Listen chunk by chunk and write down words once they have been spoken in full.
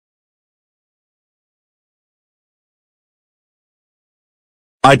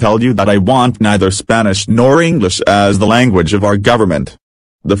I tell you that I want neither Spanish nor English as the language of our government.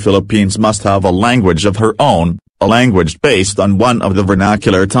 The Philippines must have a language of her own, a language based on one of the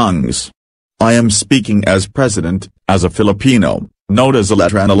vernacular tongues. I am speaking as president, as a Filipino, not as a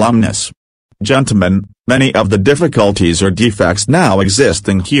veteran alumnus. Gentlemen, many of the difficulties or defects now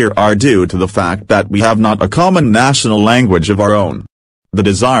existing here are due to the fact that we have not a common national language of our own. The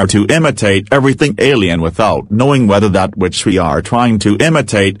desire to imitate everything alien without knowing whether that which we are trying to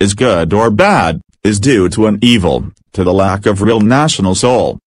imitate is good or bad, is due to an evil, to the lack of real national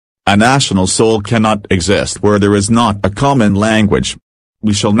soul. A national soul cannot exist where there is not a common language.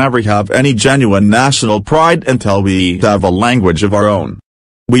 We shall never have any genuine national pride until we have a language of our own.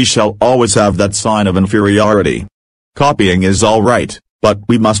 We shall always have that sign of inferiority. Copying is all right, but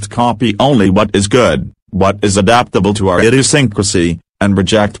we must copy only what is good, what is adaptable to our idiosyncrasy, and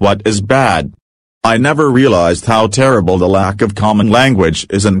reject what is bad. I never realized how terrible the lack of common language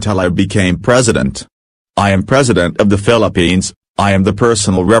is until I became president. I am president of the Philippines, I am the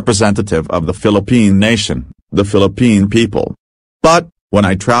personal representative of the Philippine nation, the Philippine people. But, when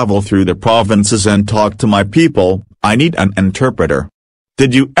I travel through the provinces and talk to my people, I need an interpreter.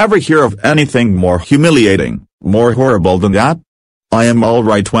 Did you ever hear of anything more humiliating, more horrible than that? I am all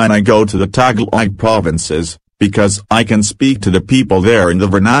right when I go to the Tagalog provinces, because I can speak to the people there in the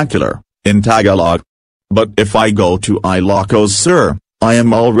vernacular, in Tagalog. But if I go to Ilocos, sir, I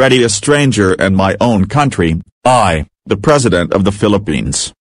am already a stranger in my own country, I, the President of the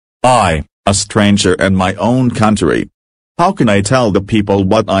Philippines. I, a stranger in my own country. How can I tell the people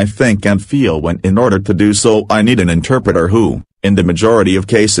what I think and feel when in order to do so I need an interpreter who, in the majority of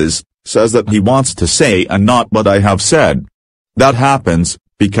cases, says that he wants to say and not what I have said? That happens,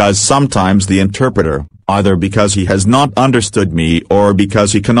 because sometimes the interpreter, either because he has not understood me or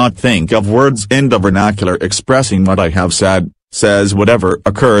because he cannot think of words in the vernacular expressing what I have said, says whatever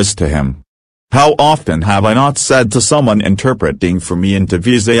occurs to him. How often have I not said to someone interpreting for me into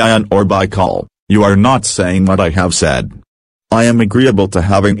Visayan or Bicol, "You are not saying what I have said." I am agreeable to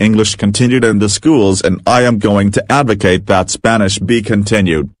having English continued in the schools and I am going to advocate that Spanish be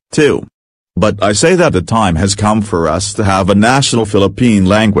continued, too. But I say that the time has come for us to have a national Philippine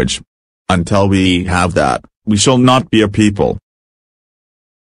language. Until we have that, we shall not be a people.